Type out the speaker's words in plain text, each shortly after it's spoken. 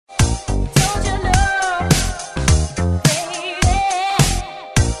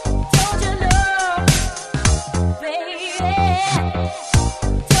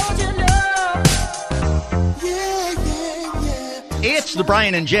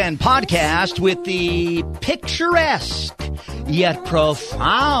Brian and Jen podcast with the picturesque yet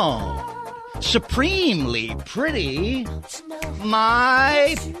profound, supremely pretty,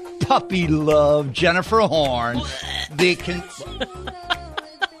 my puppy love, Jennifer Horn.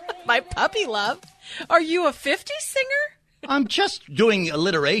 My puppy love? Are you a 50s singer? I'm just doing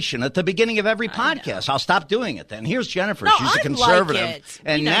alliteration at the beginning of every podcast. I'll stop doing it then. Here's Jennifer. No, She's a I conservative. like it.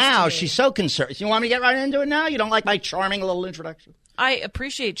 And Be nice now to me. she's so conservative. You want me to get right into it now? You don't like my charming little introduction? I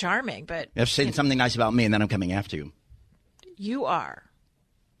appreciate charming, but You have to say something nice about me, and then I'm coming after you. you are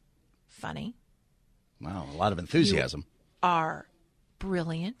funny. Wow, a lot of enthusiasm. Are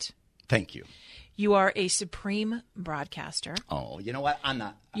brilliant. Thank you. You are a supreme broadcaster. Oh, you know what? I'm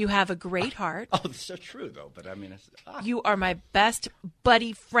not. You have a great heart. Oh, it's so true, though. But I mean, You are my best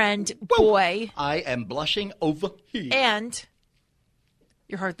buddy, friend, boy. I am blushing over here. And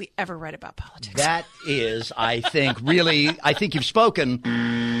you're hardly ever right about politics. That is, I think, really, I think you've spoken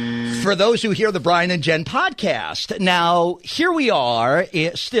for those who hear the Brian and Jen podcast. Now, here we are,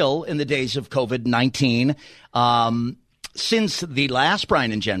 still in the days of COVID-19. Since the last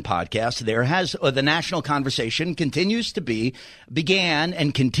Brian and Jen podcast, there has the national conversation began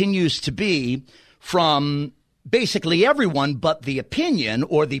and continues to be from basically everyone but the opinion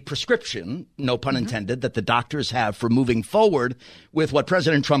or the prescription, no pun intended, that the doctors have for moving forward with what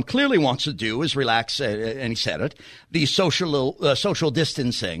President Trump clearly wants to do is relax, and he said it, the social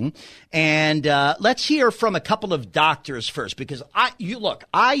distancing. And let's hear from a couple of doctors first, because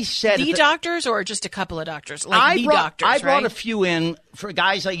I said The doctors or just a couple of doctors? Like doctors, I brought right? a few in for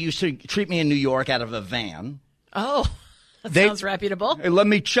guys that used to treat me in New York out of a van. Oh, that sounds reputable. Hey, let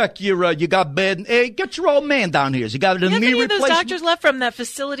me check your, you got bed. Hey, get your old man down here. You got a knee Any of those replacement? doctors left from that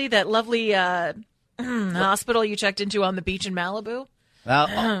facility, that lovely hospital you checked into on the beach in Malibu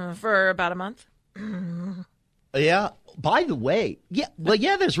for about a month? Yeah. By the way,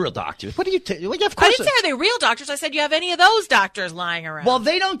 there's real doctors. What do you of I course. didn't say are they real doctors. I said you have any of those doctors lying around. Well,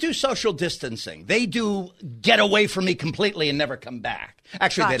 they don't do social distancing. They do get away from me completely and never come back.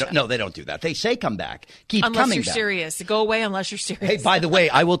 Actually, Gotcha. they don't. No, they don't do that. They say come back. Keep unless coming you're back. serious. Go away unless you're serious. Hey, by the way,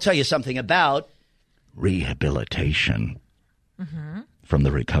 I will tell you something about rehabilitation from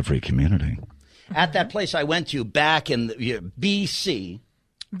the recovery community. At that place I went to back in BC,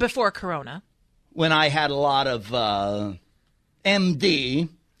 Before Corona. when I had a lot of MD,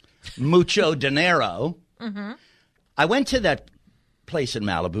 mucho dinero, I went to that place in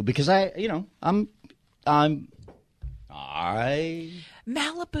Malibu because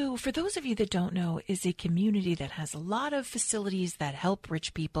Malibu, for those of you that don't know, is a community that has a lot of facilities that help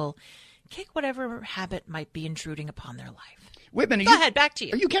rich people kick whatever habit might be intruding upon their life. Wait a minute. Go ahead, back to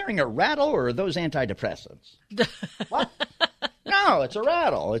you. Are you carrying a rattle or are those antidepressants? What? No, it's a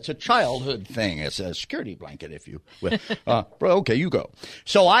rattle. It's a childhood thing. It's a security blanket, if you will. Okay, you go.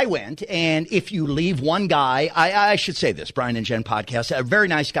 So I went, and if you leave one guy, I should say this, Brian and Jen podcast, a very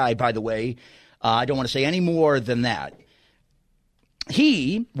nice guy, by the way. I don't want to say any more than that.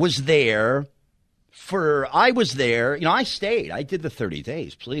 He was there I was there. I stayed. I did the 30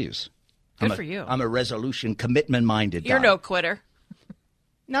 days, please. Good for you. I'm a resolution, commitment-minded guy. You're no quitter.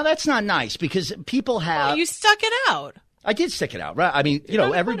 Now, that's not nice because people have... Well, you stuck it out. I did stick it out, right? I mean, You're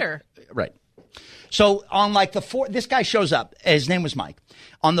not a quitter. Right. So on like the fourth, this guy shows up. His name was Mike.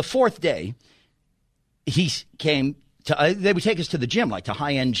 On the fourth day, he came to. They would take us to the gym, like to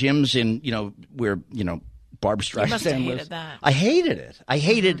high-end gyms in where Barbra Streisand must have hated was. that. I hated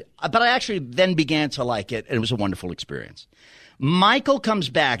it. But I actually then began to like it, and it was a wonderful experience. Michael comes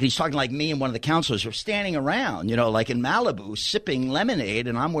back, and he's talking like me and one of the counselors are standing around, like in Malibu, sipping lemonade,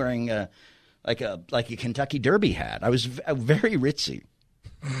 and I'm wearing like a Kentucky Derby hat. I was very ritzy.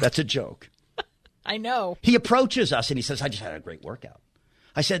 That's a joke. I know. He approaches us, and he says, I just had a great workout.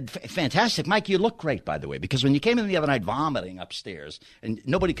 I said, fantastic. Mike, you look great, by the way, because when you came in the other night vomiting upstairs, and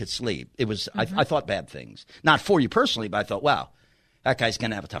nobody could sleep, it was I thought bad things. Not for you personally, but I thought, wow, that guy's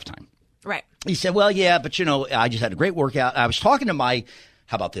going to have a tough time. Right. He said, well, yeah, but, I just had a great workout. I was talking to my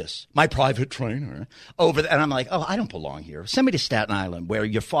private trainer over there. And I'm like, oh, I don't belong here. Send me to Staten Island where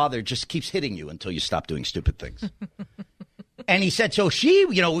your father just keeps hitting you until you stop doing stupid things. And he said, so she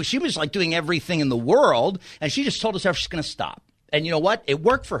was like doing everything in the world. And she just told us she's going to stop. And you know what? It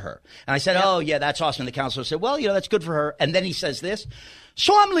worked for her. And I said, oh, yeah, that's awesome. And the counselor said, well, that's good for her. And then he says this.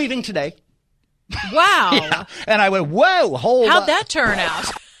 So I'm leaving today. Wow. Yeah. And I went, whoa, hold on. How'd that turn out?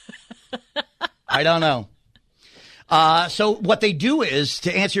 I don't know. So what they do is,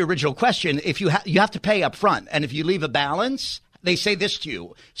 to answer your original question, if you have to pay up front. And if you leave a balance, they say this to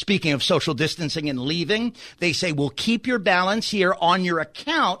you. Speaking of social distancing and leaving, they say, we'll keep your balance here on your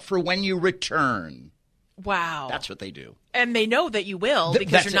account for when you return. Wow. That's what they do. And they know that you will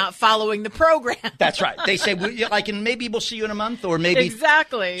because That's you're it. not following the program. That's right. They say, maybe we'll see you in a month or maybe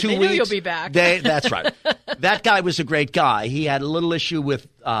exactly. 2 they weeks. Know you'll be back. That's right. That guy was a great guy. He had a little issue with,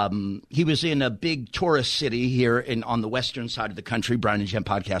 he was in a big tourist city here on the western side of the country, Brian and Jen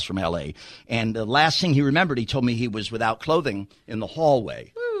podcast from L.A. And the last thing he remembered, he told me he was without clothing in the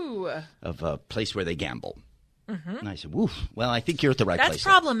hallway of a place where they gamble. Mm-hmm. And I said, woof, well, I think you're at the right place. That's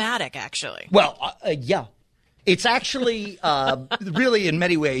problematic, actually. Well, yeah. It's actually really, in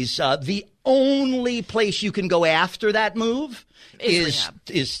many ways, the only place you can go after that move is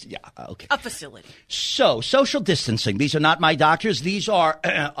a facility. So, social distancing. These are not my doctors. These are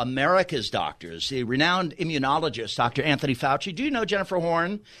America's doctors. The renowned immunologist, Dr. Anthony Fauci. Do you know, Jennifer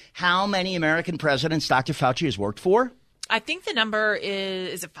Horn, how many American presidents Dr. Fauci has worked for? I think the number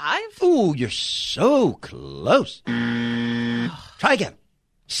is it 5? Ooh, you're so close. Try again.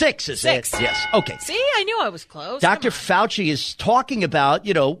 6 is 6. it? Yes. Okay. See, I knew I was close. Dr. Fauci is talking about,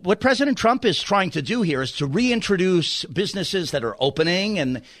 what President Trump is trying to do here is to reintroduce businesses that are opening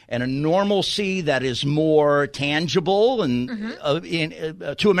and a normalcy that is more tangible and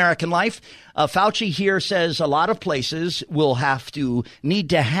to American life. Fauci here says a lot of places will need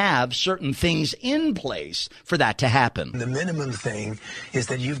to have certain things in place for that to happen. The minimum thing is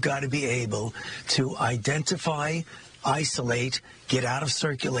that you've got to be able to identify, isolate, get out of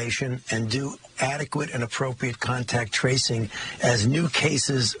circulation, and do adequate and appropriate contact tracing as new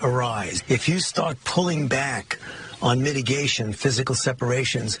cases arise. If you start pulling back on mitigation, physical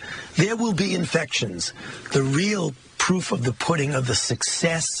separations, there will be infections. The real proof of the pudding of the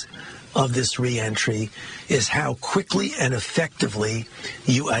success of this reentry is how quickly and effectively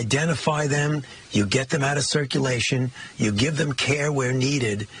you identify them, you get them out of circulation, you give them care where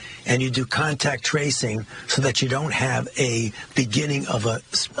needed, and you do contact tracing so that you don't have a beginning of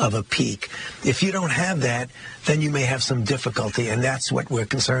a peak. If you don't have that, then you may have some difficulty, and that's what we're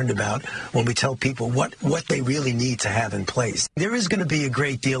concerned about when we tell people what they really need to have in place. There is going to be a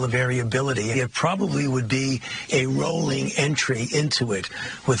great deal of variability. It probably would be a rolling entry into it,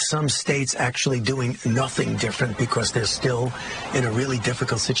 with some states actually doing nothing different because they're still in a really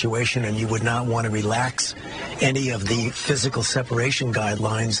difficult situation, and you would not want to relax any of the physical separation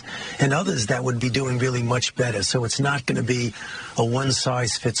guidelines, and others that would be doing really much better. So it's not going to be a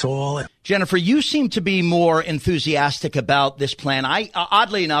one-size-fits-all. Jennifer, you seem to be more enthusiastic about this plan.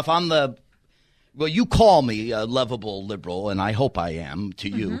 Oddly enough, you call me a lovable liberal, and I hope I am to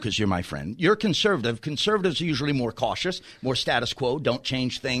you because you're my friend. You're conservative. Conservatives are usually more cautious, more status quo, don't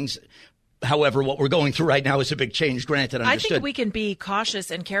change things. However, what we're going through right now is a big change, granted, understood. I think we can be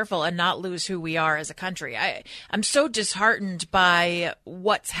cautious and careful and not lose who we are as a country. I'm so disheartened by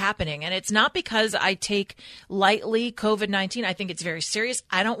what's happening. And it's not because I take lightly COVID-19. I think it's very serious.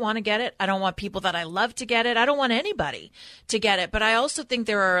 I don't want to get it. I don't want people that I love to get it. I don't want anybody to get it. But I also think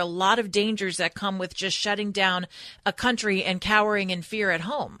there are a lot of dangers that come with just shutting down a country and cowering in fear at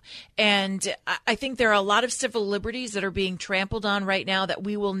home. And I think there are a lot of civil liberties that are being trampled on right now that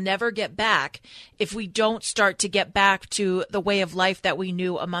we will never get back if we don't start to get back to the way of life that we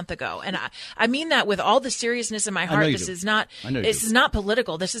knew a month ago. And I mean that with all the seriousness in my heart. This is not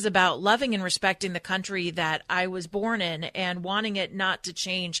political. This is about loving and respecting the country that I was born in and wanting it not to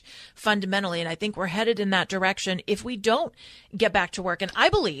change fundamentally. And I think we're headed in that direction if we don't get back to work. And I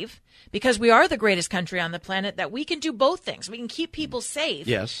believe, because we are the greatest country on the planet, that we can do both things. We can keep people safe.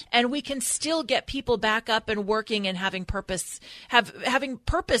 Yes. And we can still get people back up and working and having purpose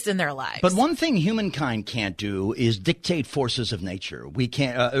in their lives. But one thing humankind can't do is dictate forces of nature. We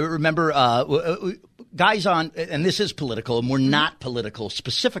can't remember guys on, and this is political, and we're not political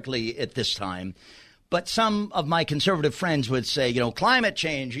specifically at this time. But some of my conservative friends would say, climate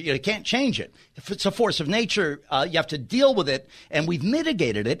change, you can't change it. If it's a force of nature, you have to deal with it. And we've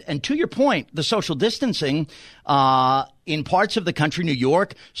mitigated it. And to your point, the social distancing in parts of the country, New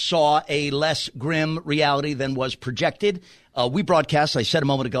York, saw a less grim reality than was projected. We broadcast, I said a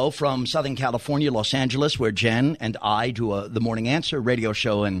moment ago, from Southern California, Los Angeles, where Jen and I do the Morning Answer radio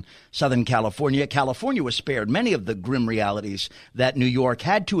show in Southern California. California was spared many of the grim realities that New York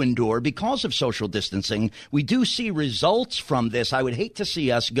had to endure because of social distancing. We do see results from this. I would hate to see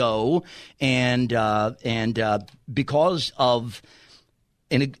us go and because of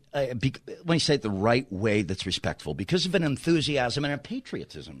let me say it the right way that's respectful, because of an enthusiasm and a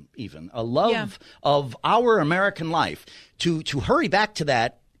patriotism, even a love of our American life, to hurry back to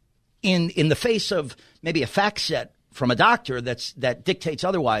that in the face of maybe a fact set from a doctor that dictates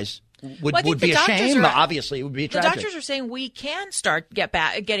otherwise would be a shame. Obviously, it would be tragic. The doctors are saying we can start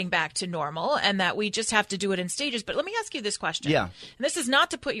getting back to normal, and that we just have to do it in stages. But let me ask you this question. Yeah. And this is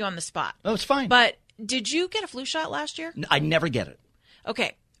not to put you on the spot. Oh, it's fine. But Did you get a flu shot last year? I never get it.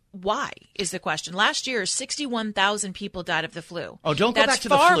 Okay. Why is the question? Last year, 61,000 people died of the flu. Oh, don't go That's back to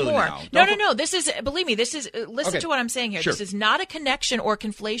the far flu more. now. No. This is, believe me, this is, listen Okay. to what I'm saying here. Sure. This is not a connection or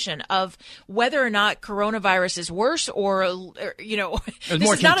conflation of whether or not coronavirus is worse or this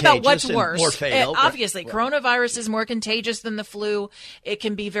more is not about what's contagious and worse. more fatal. Obviously, Right. coronavirus is more contagious than the flu. It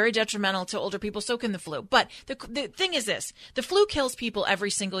can be very detrimental to older people. So can the flu. But the thing is this, the flu kills people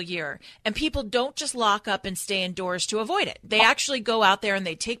every single year, and people don't just lock up and stay indoors to avoid it. They actually go out there and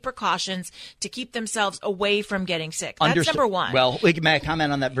they take precautions to keep themselves away from getting sick. That's Understood. number one. Well, may I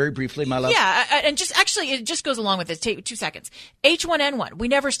comment on that very briefly, my love? Yeah, and it just goes along with this. Take 2 seconds. H1N1, we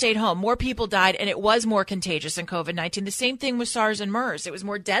never stayed home. More people died, and it was more contagious than COVID-19. The same thing with SARS and MERS. It was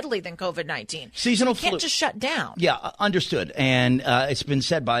more deadly than COVID-19. Seasonal flu. You can't flu. just shut down. Yeah, understood. And it's been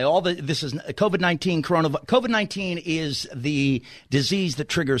said by all this is COVID-19. COVID-19 is the disease that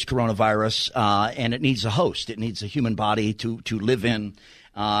triggers coronavirus, and it needs a host. It needs a human body to live in.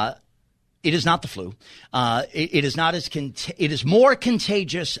 It is not the flu. It is not it is more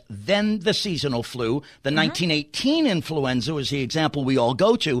contagious than the seasonal flu. The 1918 influenza was the example we all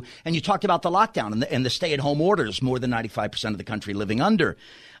go to. And you talked about the lockdown and the stay-at-home orders. More than 95% of the country living under.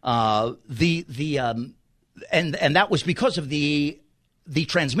 And that was because of the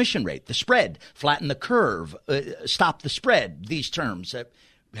transmission rate, the spread, flatten the curve, stop the spread. These terms that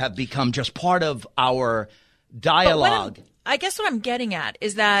have become just part of our dialogue. I guess what I'm getting at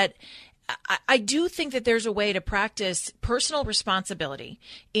is that I do think that there's a way to practice personal responsibility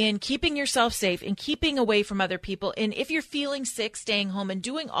in keeping yourself safe, in keeping away from other people, and if you're feeling sick, staying home and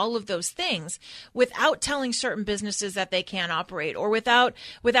doing all of those things without telling certain businesses that they can't operate or without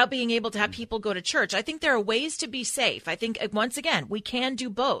being able to have people go to church. I think there are ways to be safe. I think, once again, we can do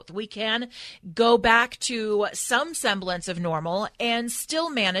both. We can go back to some semblance of normal and still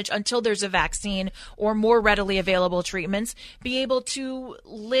manage, until there's a vaccine or more readily available treatments, be able to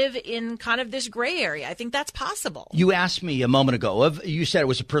live in kind of this gray area. I think that's possible. You asked me a moment ago. You said it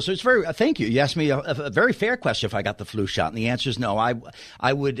was a personal. It's very. Thank you. You asked me a very fair question if I got the flu shot, and the answer is no.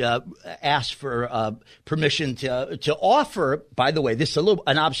 I would ask for permission to offer. By the way, this is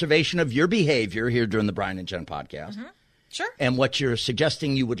an observation of your behavior here during the Brian and Jen podcast. Mm-hmm. Sure. And what you're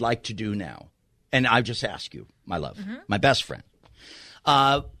suggesting you would like to do now. And I just ask you, my love, my best friend.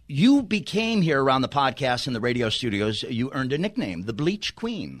 You became here around the podcast and the radio studios. You earned a nickname, the Bleach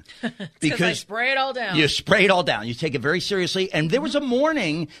Queen. Because I spray it all down. You spray it all down. You take it very seriously. And there was a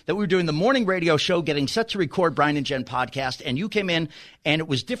morning that we were doing the morning radio show, getting set to record Brian and Jen podcast. And you came in, and it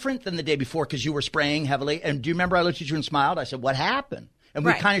was different than the day before because you were spraying heavily. And do you remember I looked at you and smiled? I said, what happened? And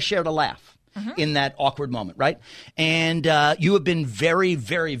we kind of shared a laugh in that awkward moment, right? And you have been very,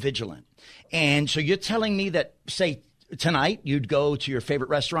 very vigilant. And so you're telling me that, say, tonight, you'd go to your favorite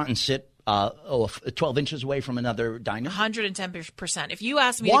restaurant and sit 12 inches away from another diner? 110%. If you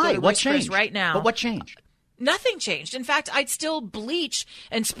asked me Why? to go to What Whispers changed? right now. But what changed? Nothing changed. In fact, I'd still bleach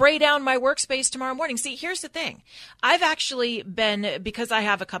and spray down my workspace tomorrow morning. See, here's the thing. I've actually been, because I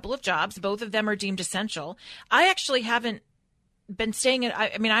have a couple of jobs, both of them are deemed essential, I actually haven't been staying at, I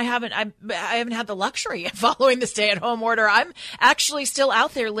haven't had the luxury of following the stay-at-home order. I'm actually still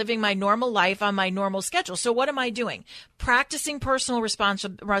out there living my normal life on my normal schedule. So what am I doing? Practicing personal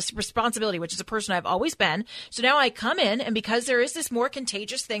responsibility, which is a person I've always been. So now I come in, and because there is this more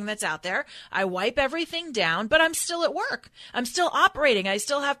contagious thing that's out there, I wipe everything down, but I'm still at work. I'm still operating. I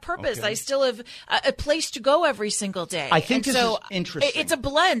still have purpose. Okay. I still have a place to go every single day. I think and this so is interesting. It's a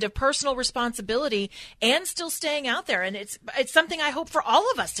blend of personal responsibility and still staying out there. And it's something I hope for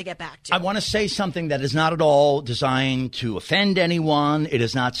all of us to get back to. I want to say something that is not at all designed to offend anyone. It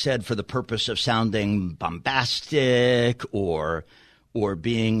is not said for the purpose of sounding bombastic or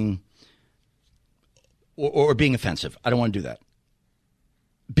being offensive. I don't want to do that.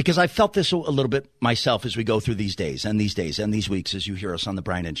 Because I felt this a little bit myself as we go through these days and these weeks as you hear us on the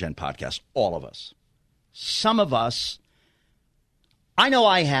Brian and Jen podcast. All of us. Some of us, I know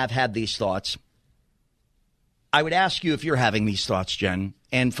I have had these thoughts. I would ask you if you're having these thoughts, Jen,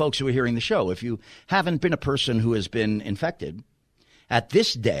 and folks who are hearing the show, if you haven't been a person who has been infected at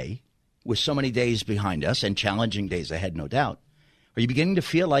this day, with so many days behind us and challenging days ahead, no doubt, are you beginning to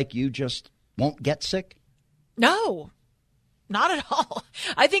feel like you just won't get sick? No, Not at all.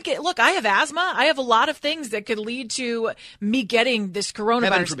 I think, look, I have asthma. I have a lot of things that could lead to me getting this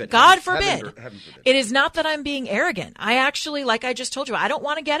coronavirus. God forbid. Heaven forbid. It is not that I'm being arrogant. I actually, like I just told you, I don't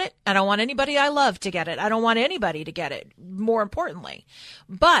want to get it. I don't want anybody I love to get it. I don't want anybody to get it, more importantly.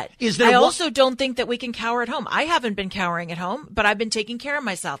 But I also don't think that we can cower at home. I haven't been cowering at home, but I've been taking care of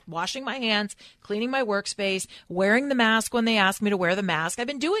myself, washing my hands, cleaning my workspace, wearing the mask when they ask me to wear the mask. I've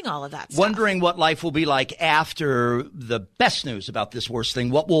been doing all of that stuff. Wondering what life will be like after the best news about this worst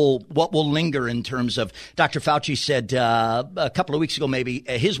thing. What will linger in terms of, Dr. Fauci said a couple of weeks ago, maybe,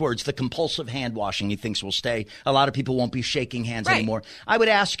 his words, the compulsive hand washing he thinks will stay. A lot of people won't be shaking hands anymore. I would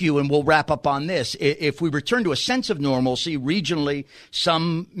ask you, and we'll wrap up on this, if we return to a sense of normalcy regionally, some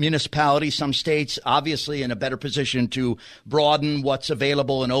municipalities, some states, obviously in a better position to broaden what's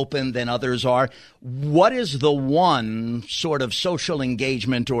available and open than others are, what is the one sort of social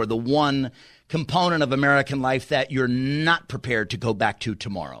engagement or the one component of American life that you're not prepared to go back to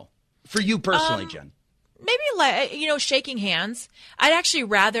tomorrow? For you personally, Jen. Maybe, shaking hands. I'd actually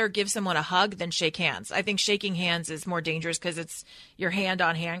rather give someone a hug than shake hands. I think shaking hands is more dangerous because it's your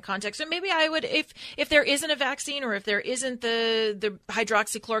hand-on-hand contact. So maybe I would, if there isn't a vaccine or if there isn't the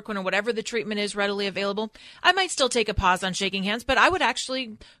hydroxychloroquine or whatever the treatment is readily available, I might still take a pause on shaking hands, but I would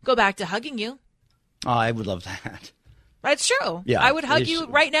actually go back to hugging you. Oh, I would love that. That's true. Yeah, I would hug you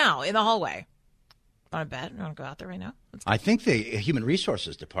right now in the hallway. Want to bet? You want to go out there right now? I think the Human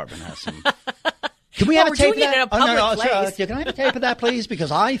Resources Department has some. Can we have a tape of that? Can I have a tape of that, please?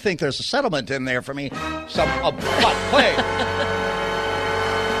 Because I think there's a settlement in there for me. Play.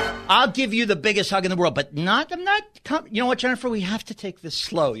 I'll give you the biggest hug in the world, but I'm not. You know what, Jennifer? We have to take this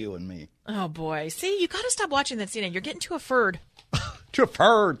slow, you and me. Oh boy! See, you got to stop watching that scene. You're getting too afferred. Too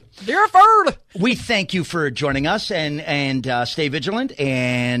afferred. You're afferred. We thank you for joining us, and stay vigilant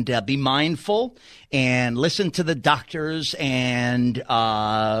and be mindful and listen to the doctors. And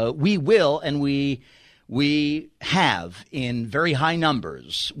we will, and we have in very high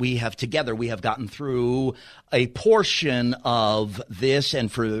numbers. We have gotten through a portion of this,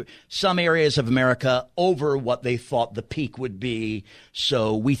 and for some areas of America, over what they thought the peak would be.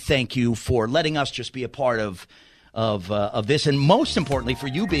 So we thank you for letting us just be a part of this, and most importantly, for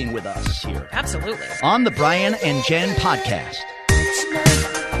you being with us here. Absolutely. On the Brian and Jen podcast.